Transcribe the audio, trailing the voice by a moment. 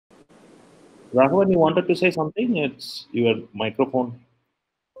Raghavan, you wanted to say something? It's your microphone.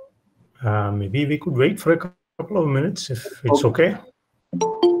 Maybe we could wait for a couple of minutes if it's okay.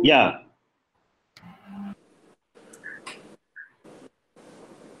 Yeah.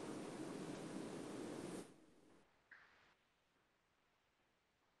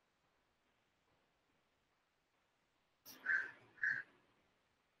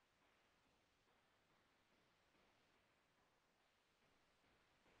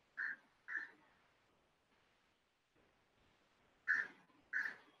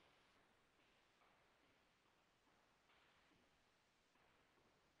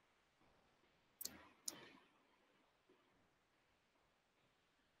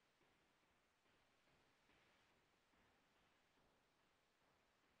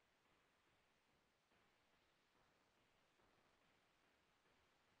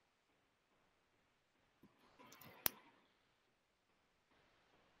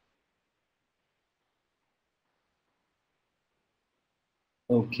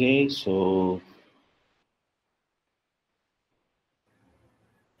 Okay, so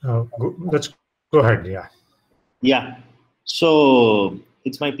Let's go ahead. Yeah. yeah, so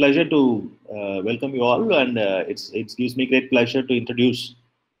it's my pleasure to welcome you all, and it gives me great pleasure to introduce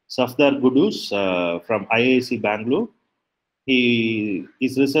Safdar Gudus from IISc Bangalore.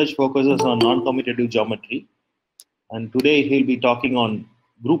 His research focuses on non-commutative geometry, and today he'll be talking on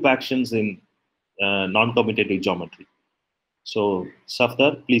group actions in non-commutative geometry. So,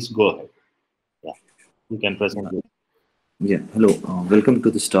 Safdar, please go ahead. Yeah, you can present Yeah, it. yeah. Hello, welcome to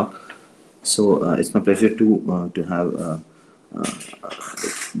this talk. So it's my pleasure to have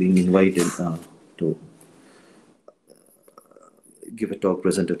being invited to give a talk,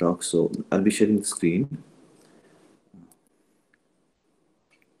 present a talk. So I'll be sharing the screen.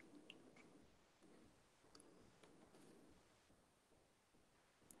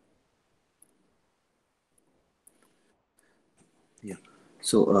 Yeah.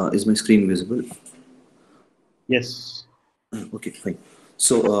 So is my screen visible? Yes. Okay, fine.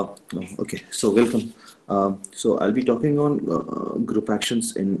 Okay, so welcome. So I'll be talking on group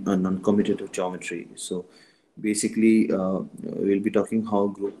actions in non-commutative geometry. So basically, we'll be talking how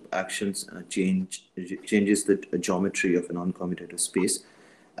group actions changes the geometry of a non-commutative space,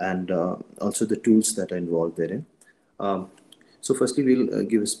 and also the tools that are involved therein. Um, so firstly, we'll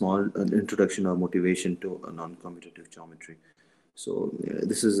give a small introduction or motivation to a non-commutative geometry. So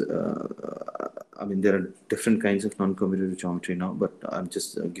this is, I mean, there are different kinds of non-commutative geometry now, but I'm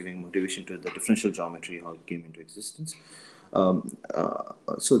just giving motivation to the differential geometry, how it came into existence.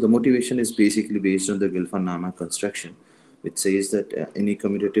 So the motivation is basically based on the Gelfand-Namak construction, which says that any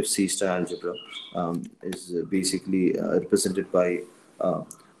commutative C-star algebra is basically represented by uh,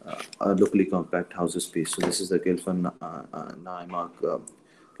 a locally compact Hausser space. So this is the Gelfand-Namak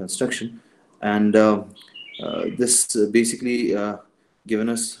construction, and this basically given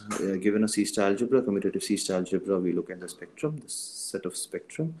a C-star algebra, commutative C-star algebra, we look at the spectrum, this set of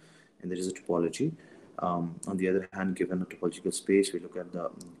spectrum, and there is a topology. On the other hand, given a topological space, we look at the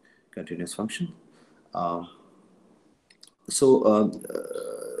continuous function. Uh, so,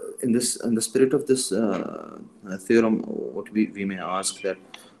 in the spirit of this theorem, what we may ask that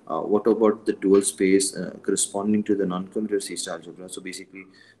what about the dual space corresponding to the non-commutative C-star algebra? So basically,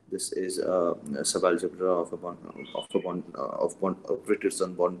 this is a subalgebra of bond operators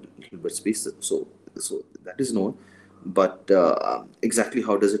on bond Hilbert space. So that is known, but exactly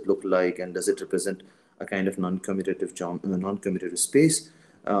how does it look like, and does it represent a kind of non-commutative space?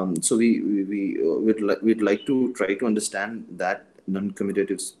 So we'd like to try to understand that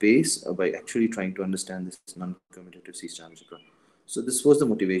non-commutative space by actually trying to understand this non-commutative C-star algebra. So this was the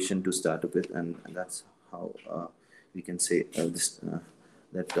motivation to start up with, and that's how we can say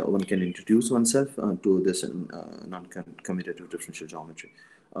that one can introduce oneself to this non-commutative differential geometry.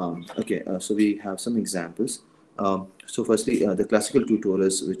 Okay, so we have some examples. So firstly, the classical two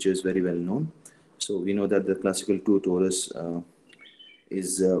torus, which is very well known. So we know that the classical two torus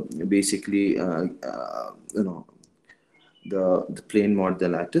is basically the plane mod the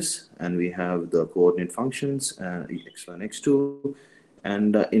lattice, and we have the coordinate functions x1 x2,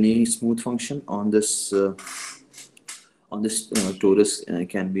 and any smooth function on this torus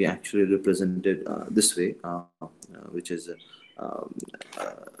can be actually represented this way, which is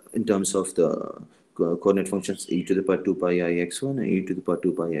in terms of the coordinate functions e to the power 2 pi I x1 and e to the power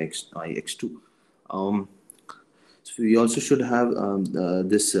 2 pi I x2. So we also should have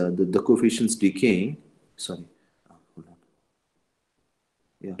the coefficients decaying. Sorry, hold on.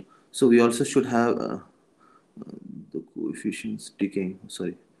 Yeah. So we also should have the coefficients decaying.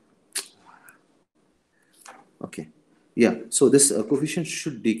 Sorry. Okay. Yeah, so this coefficient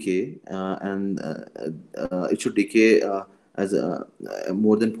should decay, and it should decay as a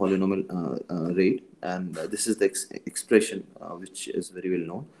more than polynomial rate, and this is the expression which is very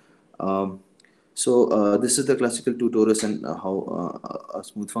well known. This is the classical two torus, and how a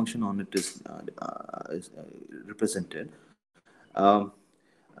smooth function on it is represented. Um,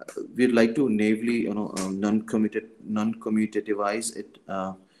 we'd like to naively, non-commutativize it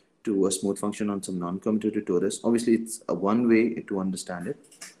to a smooth function on some non-commutative torus. Obviously, it's one way to understand it.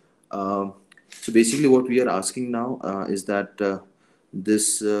 So basically, what we are asking now is that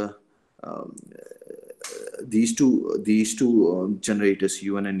this um, these two generators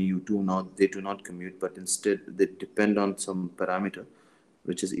U1 and U2, not they do not commute, but instead they depend on some parameter,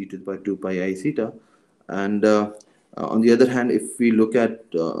 which is e to the power 2 pi I theta. And on the other hand, if we look at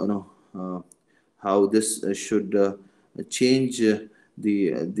how this should change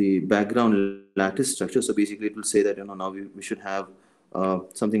the background lattice structure, so basically it will say that now we should have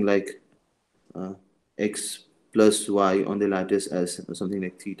something like uh, x plus y on the lattice as something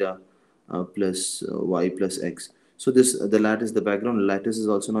like theta plus y plus x. So this the lattice, the background lattice is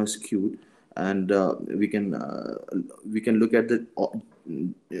also now skewed, and we can look at the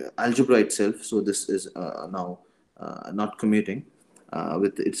algebra itself. So this is now not commuting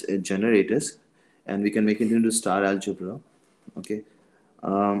with its generators, and we can make it into star algebra. Okay.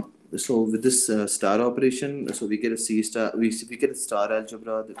 So with this star operation, so we get a C star, we get a star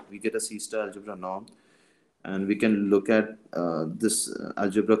algebra, we get a C star algebra norm, and we can look at this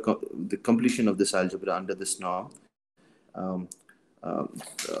algebra, the completion of this algebra under this norm. Um, uh,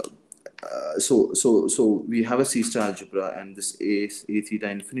 so we have a C star algebra, and this a theta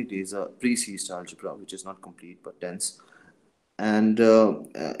infinity is a pre C star algebra, which is not complete but dense, and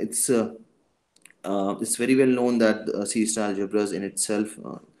it's very well known that C star algebras in itself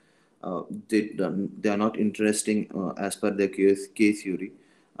they are not interesting as per their K theory.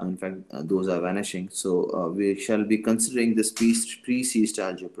 In fact, those are vanishing. So we shall be considering this pre C star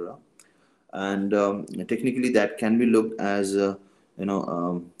algebra, and technically that can be looked as you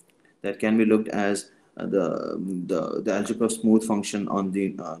know that can be looked as the algebra of smooth function on the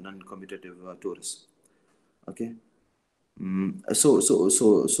non-commutative torus. Okay.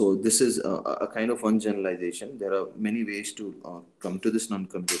 So this is a kind of one generalization. There are many ways to come to this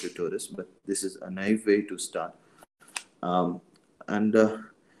non-commutative torus, but this is a naive way to start. Um, and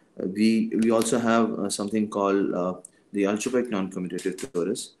we also have something called the algebraic non-commutative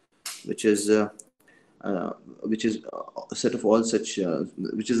torus, which is uh, uh, which is a set of all such,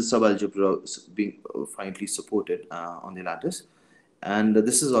 which is a subalgebra being finely supported on the lattice. And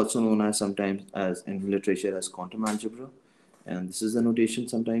this is also known as sometimes as in literature as quantum algebra, and this is the notation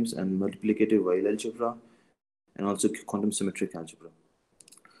sometimes, and multiplicative Weil algebra, and also quantum symmetric algebra.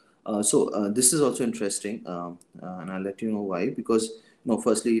 This is also interesting, and I'll let you know why. Because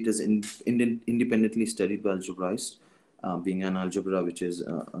firstly, it is independently studied by algebraists, being an algebra which is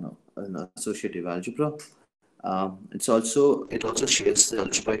an associative algebra. It also shares the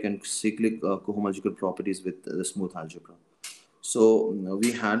algebraic and cyclic cohomological properties with the smooth algebra. So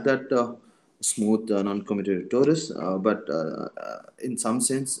we had that smooth non-commutative torus, but in some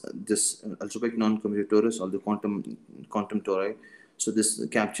sense, this algebraic non-commutative torus or the quantum tori, so this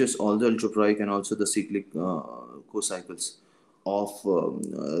captures all the algebraic and also the cyclic co-cycles of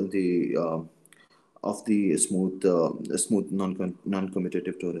the smooth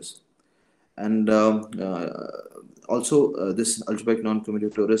non-commutative torus. And also, this algebraic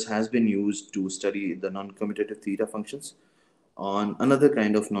non-commutative torus has been used to study the non-commutative theta functions on another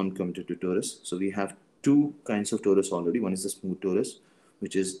kind of non-commutative torus. So we have two kinds of torus already. One is the smooth torus,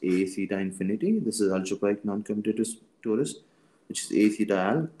 which is a theta infinity. This is algebraic non-commutative torus, which is a theta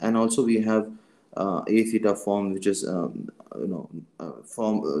al, and also we have a theta form, which is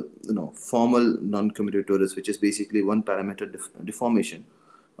formal non-commutative torus, which is basically one parameter deformation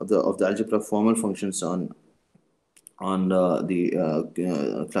of the algebra formal functions on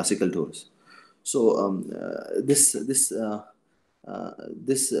the classical torus. So this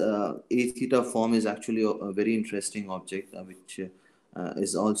a theta form is actually a very interesting object, which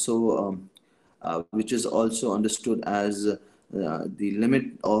is also understood as the limit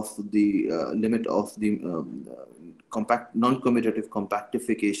of the compact non-commutative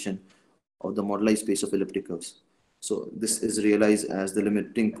compactification of the moduli space of elliptic curves. So this is realized as the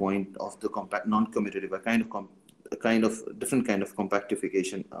limiting point of the non-commutative, a kind of different kind of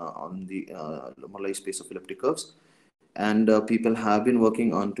compactification on the moduli space of elliptic curves. And people have been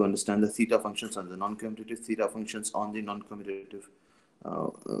working on to understand the theta functions and the non-commutative theta functions on the uh,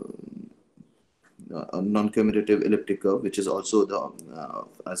 non-commutative elliptic curve, which is also the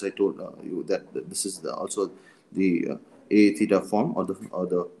as I told you that this is also the A theta form, or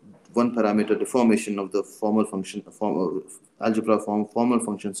the one parameter deformation of the formal function algebra formal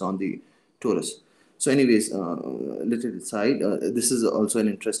functions on the torus. So anyways, little aside, this is also an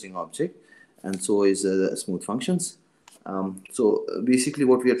interesting object, and so is smooth functions. Basically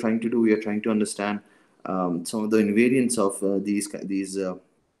what we are trying to do, we are trying to understand some of the invariants of these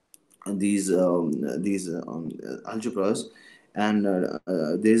algebras, and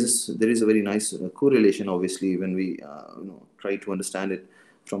there is a very nice correlation, obviously, when we try to understand it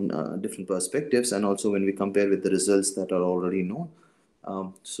from different perspectives, and also when we compare with the results that are already known.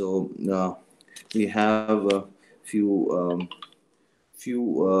 We have a few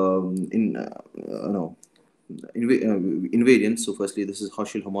no invariants. So firstly, this is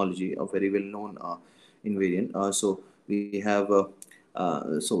Herschel homology, a very well known invariant. So we have the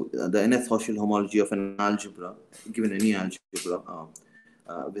nth Herschel homology of an algebra, given any algebra,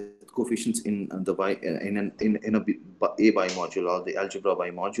 with coefficients in the a bimodule, or the algebra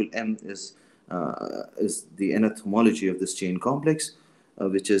bimodule. M is the nth homology of this chain complex,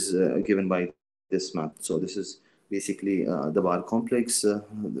 which is given by this map. So this is basically the bar complex.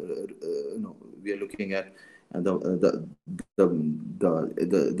 We are looking at the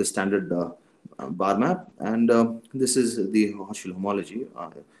standard bar map, and this is the Herschel homology.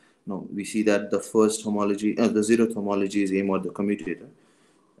 No, we see that the first homology, the zeroth homology is A mod the commutator,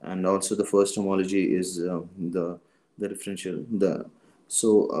 and also the first homology is the differential.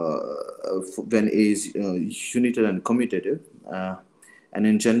 When A is unitary and commutative, and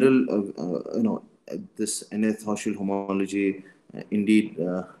in general, this nth Herschel homology indeed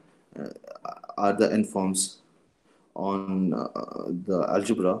are the n forms on the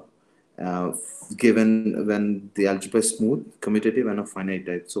algebra, given when the algebra is smooth, commutative, and of finite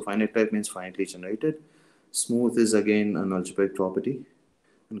type. So finite type means finitely generated. Smooth is again an algebraic property,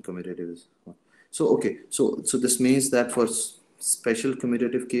 and commutative is one. So okay, so this means that for special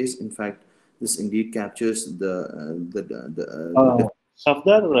commutative case, in fact, this indeed captures the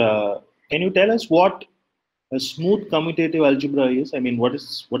Safdar, can you tell us what a smooth commutative algebra is? I mean, what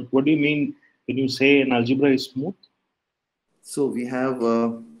do you mean when you say an algebra is smooth? So we have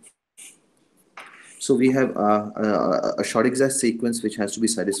a short exact sequence which has to be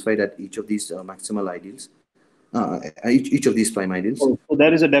satisfied at each of these maximal ideals, each of these prime ideals. So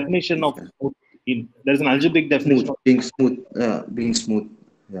there is a definition of smooth. There's an algebraic definition Smooth, being smooth.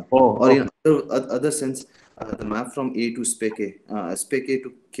 Yeah. Oh, Or in okay. other sense, the map from A to spec A, spec A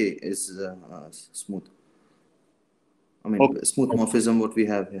to K is smooth. I mean, Okay. smooth morphism, what we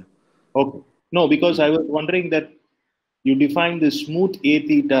have here. Okay. No, because I was wondering that you define the smooth A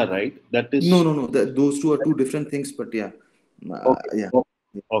theta, right? That is. No. Those two are two different things, but yeah. Okay. Yeah. Okay.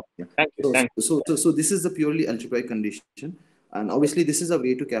 Yeah. Thank you. Thank you. So this is the purely algebraic condition, and obviously this is a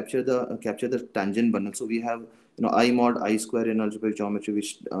way to capture the tangent bundle. So we have I mod I square in algebraic geometry,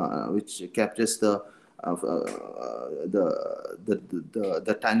 which captures the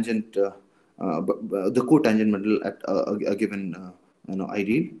tangent, the cotangent bundle at a given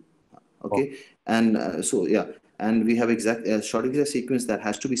ideal. Okay, and so yeah, and we have short exact sequence that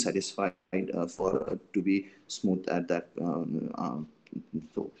has to be satisfied for to be smooth at that.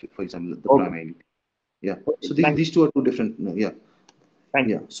 So for example, the prime ideal. Yeah. So these two are two different. Yeah. Thank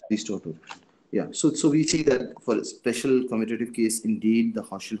Yeah. you. So these two are two different. Yeah. So we see that for a special commutative case, indeed, the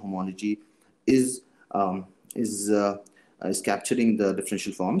Herschel homology is um, is uh, is capturing the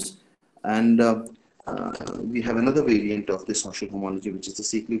differential forms, and we have another variant of this Herschel homology, which is the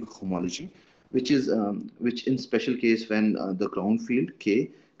cyclic homology, which in special case when the ground field K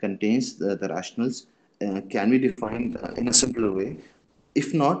contains the rationals, can be defined in a simpler way.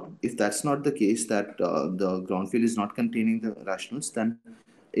 If that's not the case, that the ground field is not containing the rationals, then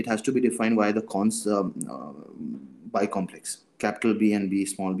it has to be defined by the cons bicomplex, capital B and B,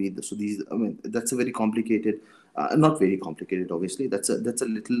 small b. So these, I mean, that's a very complicated, not very complicated, obviously. That's a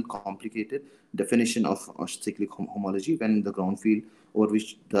little complicated definition of cyclic homology, when the ground field over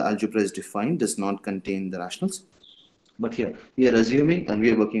which the algebra is defined does not contain the rationals. But here we are assuming, and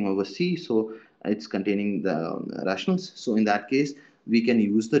we are working over C, so it's containing the rationals. So in that case, we can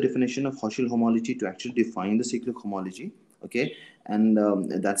use the definition of Herschel homology to actually define the cyclic homology. Okay, and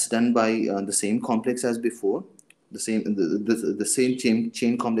that's done by the same complex as before, the same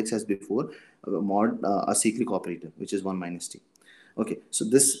chain complex as before, mod a cyclic operator, which is 1 minus t. Okay, so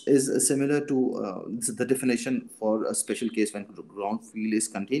this is similar to the definition for a special case when ground field is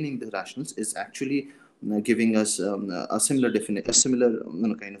containing the rationals is actually giving us a similar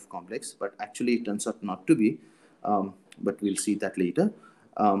kind of complex, but actually it turns out not to be. But we'll see that later.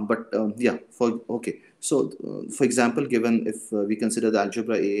 Yeah, okay. So, for example, given if we consider the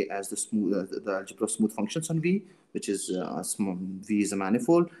algebra A as the algebra of smooth functions on V, which is V is a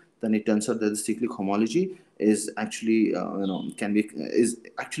manifold, then it turns out that the cyclic homology is actually is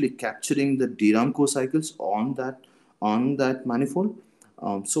actually capturing the DRAM co-cycles on that manifold.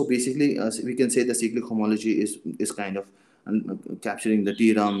 So basically, we can say the cyclic homology is kind of capturing the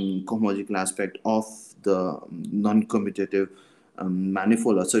DRAM cohomological aspect of the non-commutative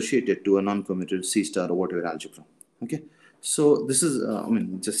manifold associated to a non-commutative C star or whatever algebra. Okay, so this is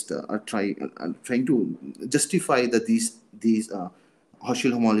just trying to justify that these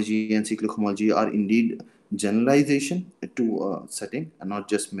Herschel homology and cyclic homology are indeed generalization to a setting and not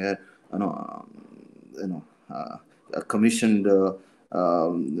just mere you know you know commissioned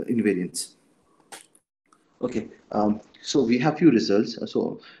invariants. Okay, so we have few results.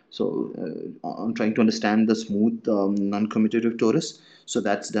 I'm trying to understand the smooth non-commutative torus. So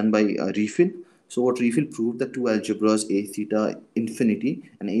that's done by refill. So what refill proved that two algebras A theta infinity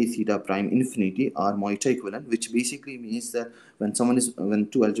and A theta prime infinity are Moita equivalent, which basically means that when two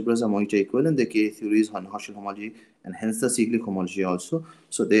algebras are Moita equivalent, the K theory is Herschel homology and hence the cyclic homology also.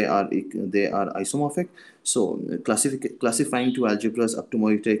 So they are isomorphic. So classifying two algebras up to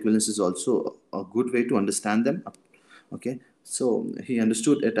Moita equivalence is also a good way to understand them. Okay, so he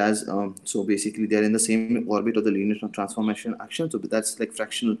understood it as so basically they're in the same orbit of the linear transformation action. So that's like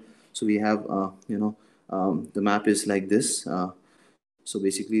fractional. So we have the map is like this. So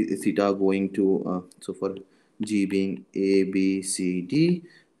basically theta going to so for G being A B C D,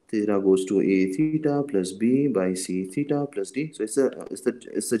 theta goes to A theta plus B by C theta plus D. So it's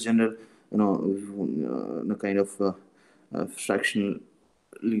the general kind of fractional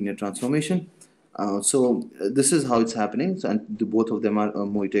linear transformation. So this is how it's happening. So and both of them are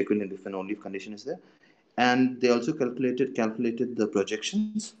Moita equivalent if and only if condition is there. And they also calculated the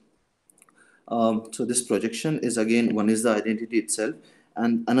projections. So this projection is again, one is the identity itself,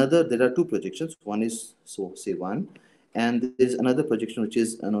 and another, there are two projections. One is, so say one, and there's another projection which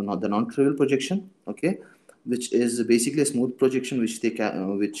is not the non-trivial projection. Okay, which is basically a smooth projection which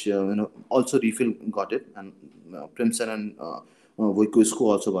also refill got it, and Primson and Voikusco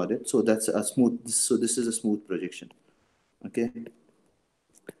also got it. So that's a smooth. So this is a smooth projection. Okay.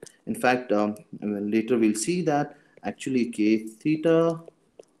 In fact, later we'll see that actually K theta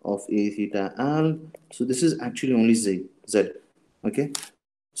of A theta al. So this is actually only Z. Okay.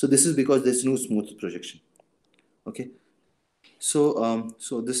 So this is because there's no smooth projection. Okay. So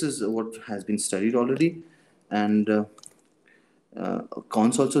this is what has been studied already, and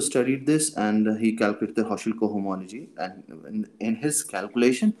Cons also studied this, and he calculated the Herschel cohomology. And in his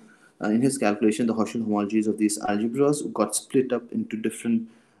calculation, the Herschel homologies of these algebras got split up into different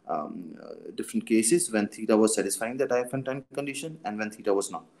cases when theta was satisfying the Diophantine condition and when theta was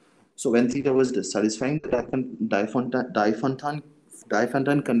not. So when theta was satisfying the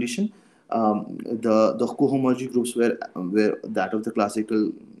Diophantine condition, the cohomology groups were that of the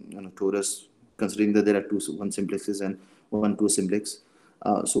classical torus, considering that there are one simplexes and one two simplex.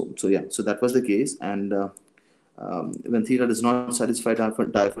 So that was the case, and when theta does not satisfy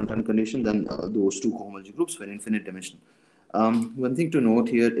Diophantine condition, then those two cohomology groups were infinite dimension. One thing to note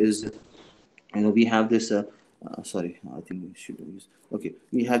here is, we have this. Sorry, I think we should use. Okay,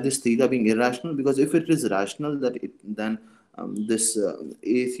 we have this theta being irrational, because if it is rational, then this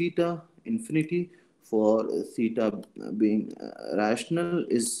A theta infinity for theta being rational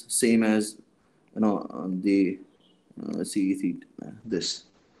is same as the C theta. This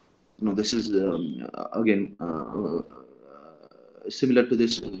is again similar to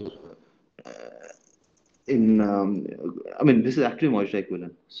this this is actually Moita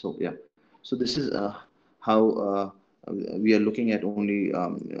equivalent. So yeah, so this is how we are looking at only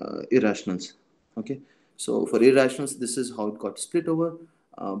irrationals. Okay, so for irrationals, this is how it got split over,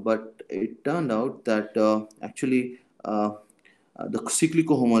 but it turned out that actually the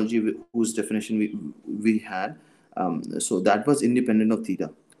cyclical homology whose definition we had, so that was independent of theta.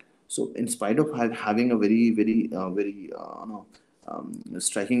 So in spite of having a very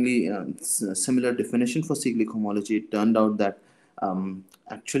strikingly similar definition for cyclic homology, it turned out that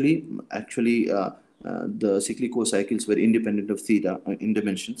actually the cyclic co-cycles were independent of theta in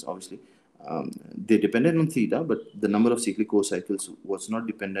dimensions. Obviously, they depended on theta, but the number of cyclic co-cycles was not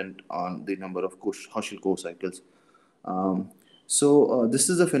dependent on the number of Herschel co-cycles. So this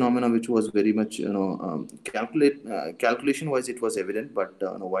is a phenomenon which was very much calculation wise it was evident, but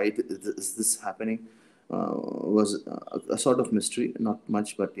why is this happening was a sort of mystery, not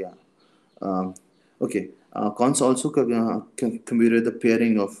much, but yeah. Okay, Cons also computed the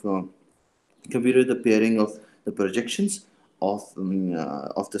pairing of the projections of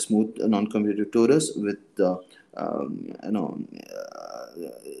the smooth non-commutative torus with the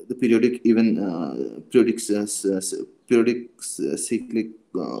periodic even periodic cyclic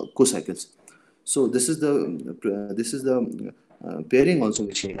co-cycles. So this is the pairing also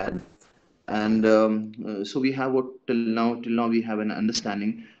which he had. And so we have what till now we have an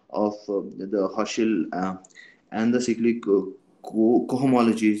understanding of the Herschel and the cyclic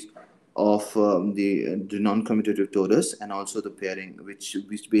cohomologies of the non-commutative torus, and also the pairing, which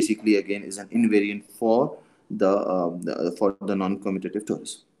basically again is an invariant for for the non-commutative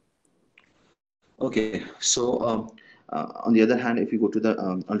torus. Okay, so on the other hand, if you go to the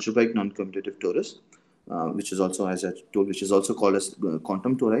algebraic non-commutative torus, which is also, as I told, which is also called as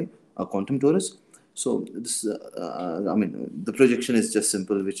quantum tori, quantum torus. So this, I mean, the projection is just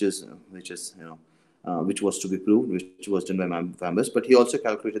simple, which is which was to be proved, which was done by Fambus. But he also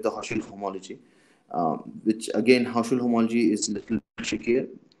calculated the Herschel homology, which again Herschel homology is a little trickier,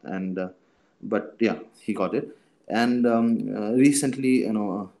 and but yeah, he got it. And recently,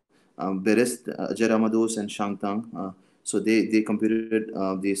 Beres, Ajay Ramados, and Shang Tang, so they computed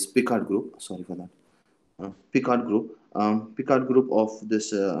this Picard group. Sorry for that. Picard group of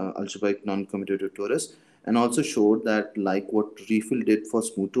this algebraic non-commutative torus, and also showed that, like what Riefel did for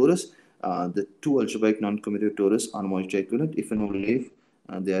smooth torus, the two algebraic non-commutative torus are moisture equivalent if and only if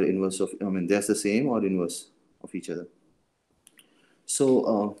they are inverse of, I mean, they're the same or inverse of each other.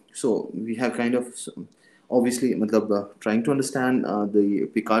 So we have kind of obviously trying to understand the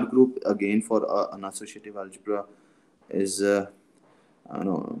Picard group again for an associative algebra is I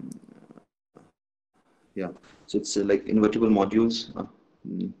know yeah, so it's like invertible modules.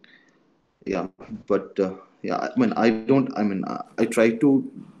 Mm, yeah, but yeah, I mean, I try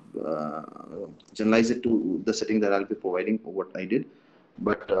to uh, generalize it to the setting that I'll be providing for what I did,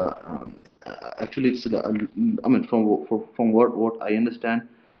 but actually it's I mean, from what I understand,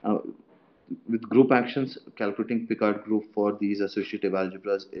 uh, with group actions, calculating Picard group for these associative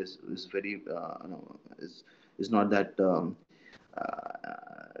algebras is very is not that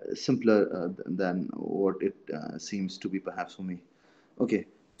simpler than what it seems to be perhaps for me. Okay,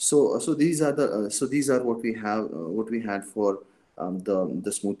 so these are what we had for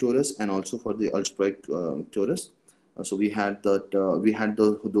the smooth torus, and also for the algebraic torus. So we had those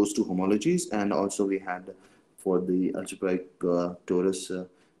two homologies, and also we had for the algebraic torus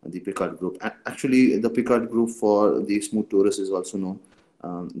the Picard group. Actually, the Picard group for the smooth torus is also known.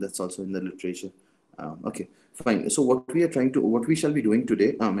 That's also in the literature. Okay, fine. So what we shall be doing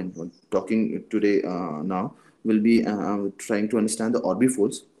today, I mean, talking today now, will be trying to understand the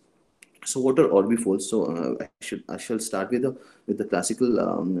orbifolds. So what are orbifolds? So I shall start with the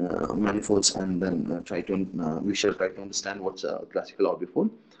classical manifolds, and then we shall try to understand what's a classical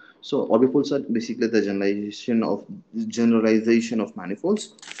orbifold. So orbifolds are basically the generalization of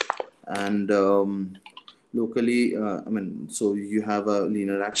manifolds, and locally, I mean, so you have a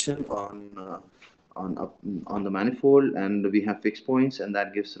linear action on up on the manifold, and we have fixed points, and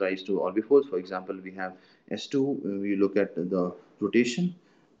that gives rise to orbifolds. For example, we have S2. We look at the rotation,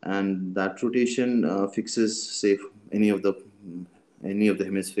 and that rotation fixes, say, any of the any of the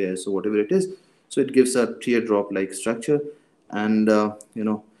hemispheres, so whatever it is. So it gives a teardrop like structure, and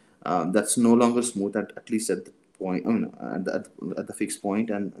that's no longer smooth at least at the point, I mean, at the fixed point,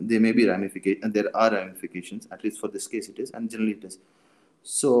 and there may be ramification, and there are ramifications, at least for this case it is, and generally it is.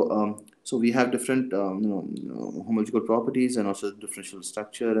 So we have different homological properties, and also differential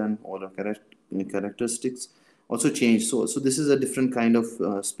structure, and all our characteristics also change. So this is a different kind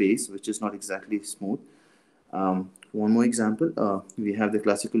of space which is not exactly smooth. One more example, we have the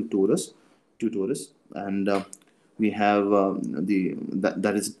classical torus, two torus, and we have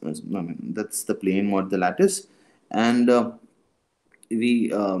that is, I mean, that's the plane or the lattice, and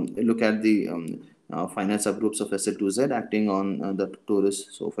we look at the finite subgroups of SL2Z acting on the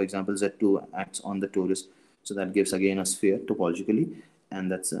torus. So, for example, Z2 acts on the torus, so that gives again a sphere topologically, and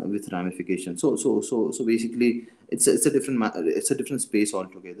that's with ramification. So basically, it's a it's a different space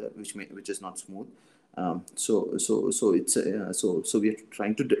altogether, which is not smooth. So we are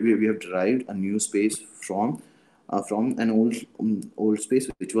trying to we have derived a new space from an old space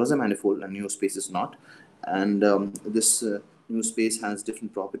which was a manifold, and new space is not, and this new space has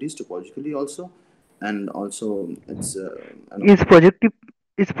different properties topologically also, and also it's Is projective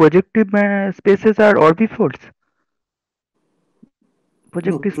spaces are orbifolds? no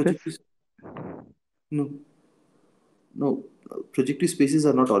Projective space. no no projective spaces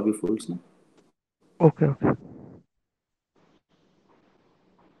are not orbifolds, no? Okay, okay.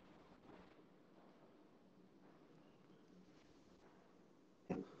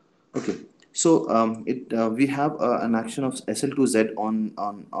 Okay, So it we have an action of SL2Z on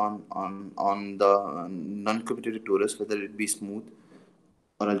the non-commutative torus, whether it be smooth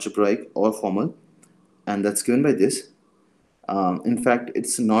or algebraic or formal, and that's given by this. In fact,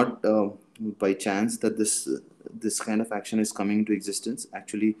 it's not by chance that this kind of action is coming into existence.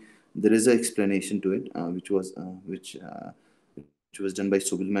 Actually, there is an explanation to it, which was done by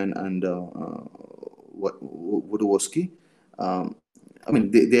Subelman and Wodowski. I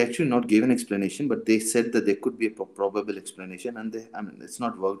mean, they actually not gave an explanation, but they said that there could be a probable explanation, and I mean, it's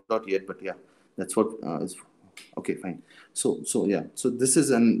not worked out yet, but yeah, that's what is okay, fine. So yeah, so this is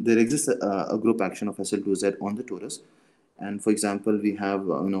there exists a group action of SL2Z on the torus, and for example, we have Z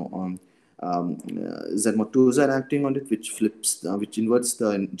mod 2s are acting on it, which inverts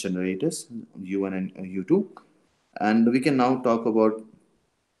the generators U1 and U2, and we can now talk about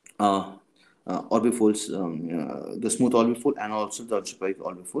uh, orbifolds, the smooth orbifold and also the algebraic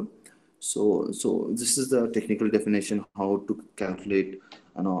orbifold. So this is the technical definition how to calculate,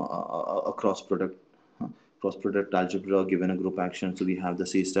 a cross product algebra given a group action. So we have the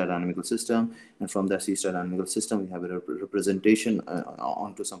C star dynamical system, and from that C star dynamical system, we have a representation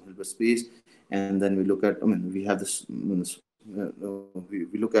onto some Hilbert space, and then we look at. I mean, we have this. We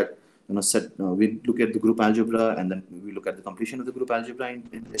look at we look at the group algebra, and then we look at the completion of the group algebra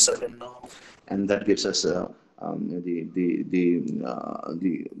in a certain norm, and that gives us the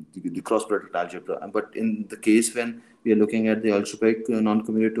cross product algebra. But in the case when we are looking at the algebraic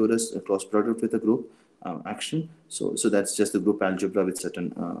non-commutative torus cross product with a group action, so that's just the group algebra with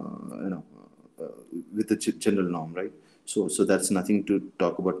certain with the general norm, right? So that's nothing to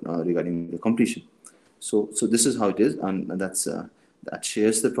talk about regarding the completion. So this is how it is, and that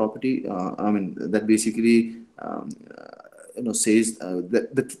shares the property. I mean, that basically says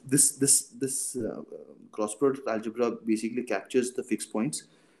that this cross product algebra basically captures the fixed points,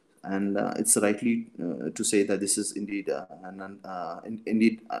 and it's rightly to say that this is indeed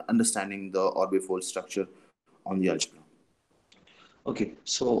indeed understanding the orbifold structure on the algebra. Okay,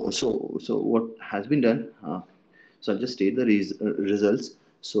 so what has been done? So I'll just state the results.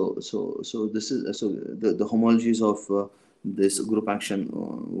 So this is the homologies of this group action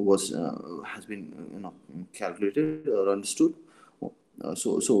was has been calculated or understood.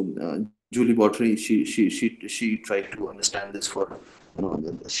 Julie Botry, she tried to understand this for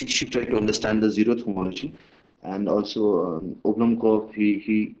she tried to understand the zeroth homology, and also Oblomkov,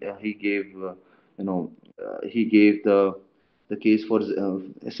 he gave he gave the case for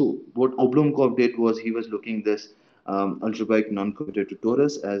so what Oblomkov did was he was looking this algebraic non-commutative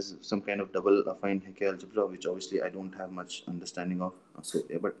torus as some kind of double affine Hecke algebra, which obviously I don't have much understanding of. So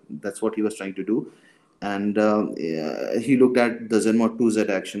yeah, but that's what he was trying to do, and he looked at the Z mod 2Z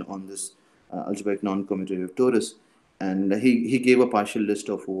action on this algebraic non-commutative torus, and he gave a partial list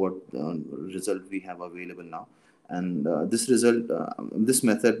of what result we have available now. And this result, this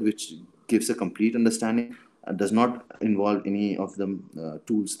method, which gives a complete understanding, does not involve any of the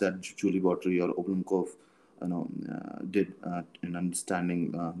tools that Julie Botry or Oblomkov did in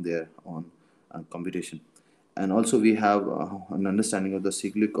understanding their own computation. And also we have an understanding of the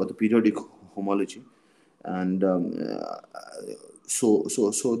cyclic or the periodic homology, and so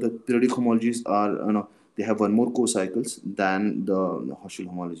the periodic homologies are they have one more co-cycles than the Hochschild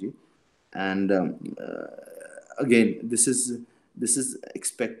homology, and again this is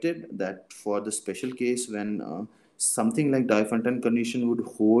expected that for the special case when something like Diophantine condition would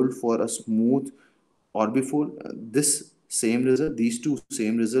hold for a smooth orbifold, this same result, these two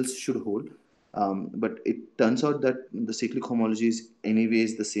same results should hold. But it turns out that the cyclic homology is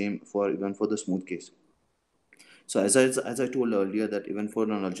anyways the same for even for the smooth case. So as I told earlier, that even for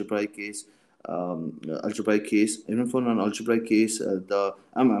an algebraic case, even for an algebraic case, even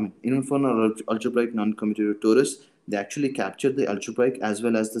for an algebraic non-commutative torus, they actually capture the algebraic as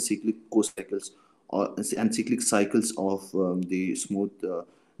well as the cyclic co-cycles and cyclic cycles of the smooth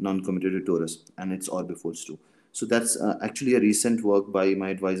non-commutative torus and its orbifolds too. So that's actually a recent work by my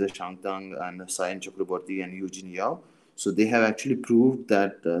advisor Shangtang and Sayan Chakraborty and Eugene Yao. So they have actually proved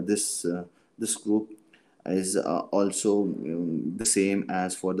that this group is also the same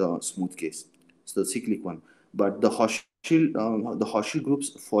as for the smooth case, so the cyclic one. But the Hochschild groups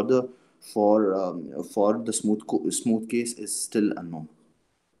for the smooth case is still unknown.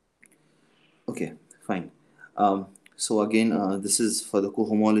 Okay, fine. So again, this is for the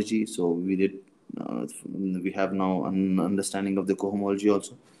cohomology. So we have now an understanding of the cohomology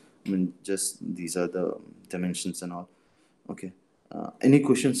also. I mean, just these are the dimensions and all. Okay. Any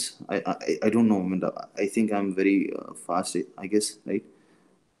questions? I don't know. I mean, I think I'm very fast, I guess, right?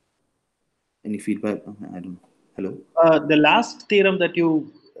 Any feedback? I don't know. Hello? The last theorem that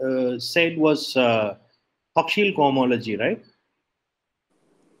you said was Hochschild cohomology, right?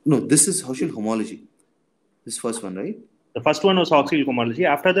 No, this is Hochschild homology. This first one, right? The first one was Hochschild cohomology.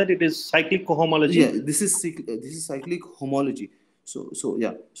 After that, it is cyclic cohomology. Yeah, this is cyclic homology. So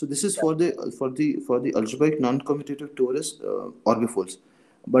yeah, so this is for the algebraic non-commutative torus orbifolds.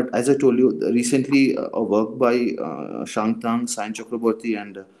 But as I told you, recently a work by Shang Tang, Sain Chakraborty,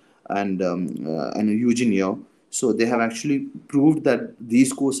 and Eugene Yao. So they have actually proved that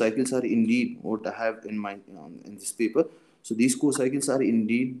these co-cycles are indeed what I have in my in this paper. So these co-cycles are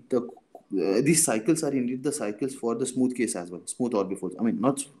indeed these cycles are indeed the cycles for the smooth case as well, smooth orbifolds. I mean,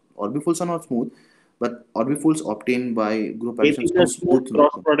 not orbifolds are not smooth, but orbifolds obtained by group Taking actions the on smooth smooth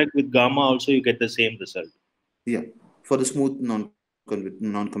cross product with gamma, also you get the same result. yeah, for the smooth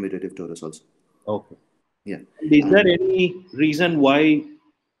non-commutative torus also. Okay. Yeah, Is there and any reason why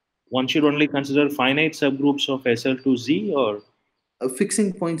one should only consider finite subgroups of SL to Z, or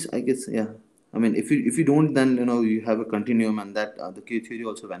fixing points, I guess. Yeah, I mean, if you don't, then you have a continuum, and that the K theory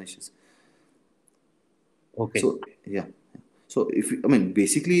also vanishes. okay? So yeah, so I mean,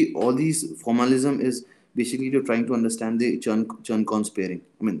 basically, all these formalism is basically to trying to understand the Chern-Cons pairing.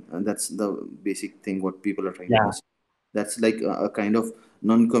 I mean, that's the basic thing what people are trying to Yeah. understand. That's like a kind of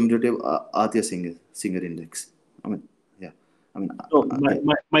non-commutative Arthur Singer index. I mean, yeah. I mean, So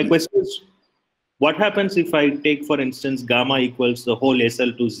my question is, what happens if I take, for instance, gamma equals the whole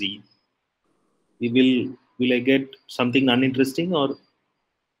SL to Z? Will I get something uninteresting, or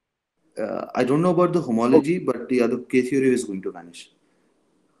I don't know about the homology, but the other K theory is going to vanish.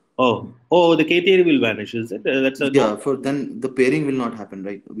 the K theory will vanish? Is it? That's a no. Yeah, for then the pairing will not happen,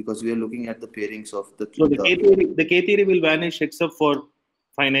 right? Because we are looking at the pairings of So the K theory will vanish except for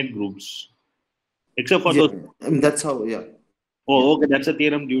finite groups, except for yeah, those. I mean, that's how, yeah. Yeah. Oh, okay, that's a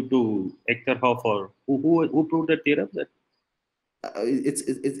theorem due to Eckterhoff, or who proved that theorem?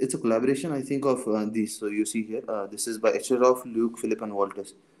 It's a collaboration, I think, of these. So you see here, this is by Echerov, Luke, Philip, and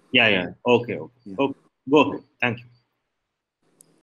Walters. Yeah, yeah. Okay, okay. Yeah. Okay. Go ahead. Thank you.